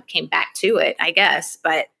or came back to it, I guess.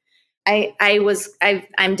 But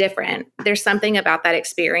I'm different. There's something about that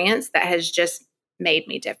experience that has just made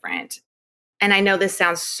me different. And I know this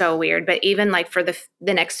sounds so weird, but even like for the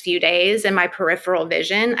next few days in my peripheral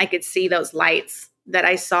vision, I could see those lights that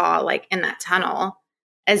I saw like in that tunnel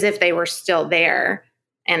as if they were still there.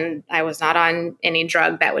 And I was not on any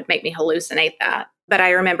drug that would make me hallucinate that. But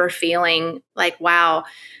I remember feeling like, wow,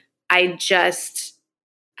 I just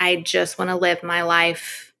want to live my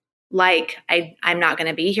life like I'm not going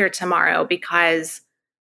to be here tomorrow because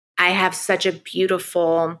I have such a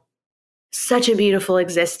beautiful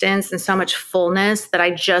existence and so much fullness that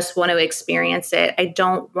I just want to experience it. I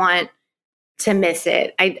don't want to miss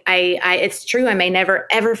it. It's true. I may never,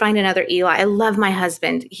 ever find another Eli. I love my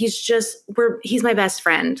husband. He's my best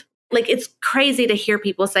friend. Like, it's crazy to hear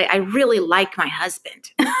people say, I really like my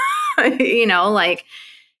husband, like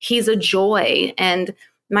he's a joy. And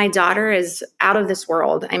my daughter is out of this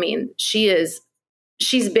world. I mean, she's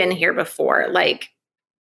been here before. Like,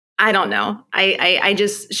 I don't know. I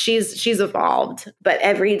just, she's evolved, but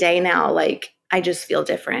every day now, like, I just feel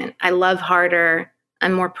different. I love harder.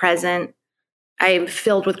 I'm more present. I'm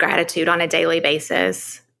filled with gratitude on a daily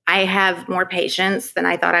basis. I have more patience than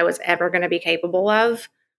I thought I was ever going to be capable of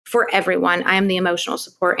for everyone. I am the emotional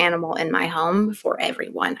support animal in my home for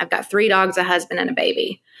everyone. I've got 3 dogs, a husband, and a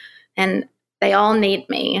baby, and they all need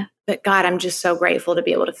me. But God, I'm just so grateful to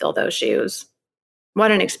be able to fill those shoes.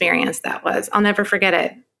 What an experience that was. I'll never forget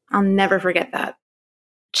it. I'll never forget that.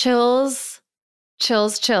 Chills,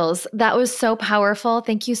 chills, chills. That was so powerful.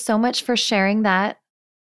 Thank you so much for sharing that.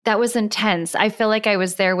 That was intense. I feel like I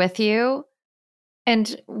was there with you.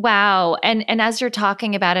 And wow. And as you're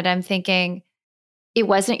talking about it, I'm thinking, it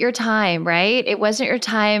wasn't your time, right? It wasn't your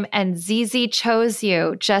time. And Zizi chose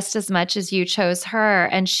you just as much as you chose her.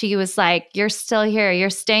 And she was like, you're still here. You're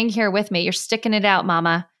staying here with me. You're sticking it out,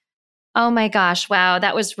 mama. Oh my gosh. Wow.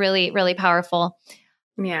 That was really, really powerful.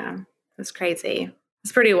 Yeah, it's crazy.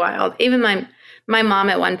 It's pretty wild. Even my mom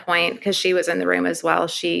at one point, because she was in the room as well,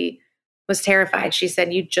 she was terrified. She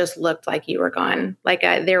said, you just looked like you were gone. Like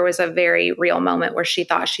there was a very real moment where she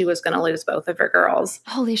thought she was going to lose both of her girls.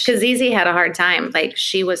 Holy shit. Because Zizi had a hard time. Like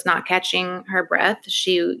she was not catching her breath.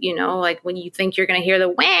 She, like when you think you're going to hear the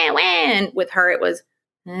wah, wah, and with her it was,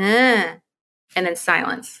 and then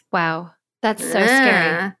silence. Wow. That's so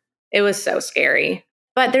scary. It was so scary.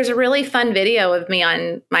 But there's a really fun video of me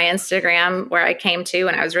on my Instagram where I came to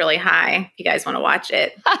and I was really high. If you guys want to watch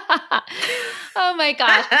it. Oh my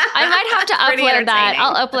gosh. I might have to upload that.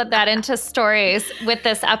 I'll upload that into stories with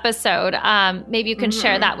this episode. Maybe you can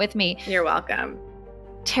share that with me. You're welcome.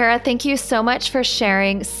 Tara, thank you so much for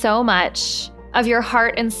sharing so much of your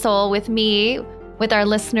heart and soul with me, with our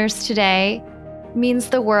listeners today. It means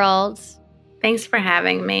the world. Thanks for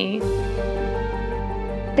having me.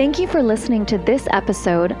 Thank you for listening to this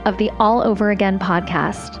episode of the All Over Again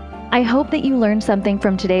podcast. I hope that you learned something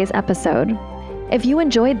from today's episode. If you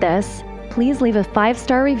enjoyed this, please leave a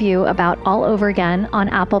 5-star review about All Over Again on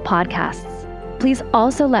Apple Podcasts. Please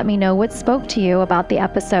also let me know what spoke to you about the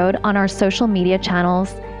episode on our social media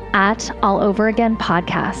channels at All Over Again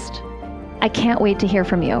Podcast. I can't wait to hear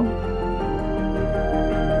from you.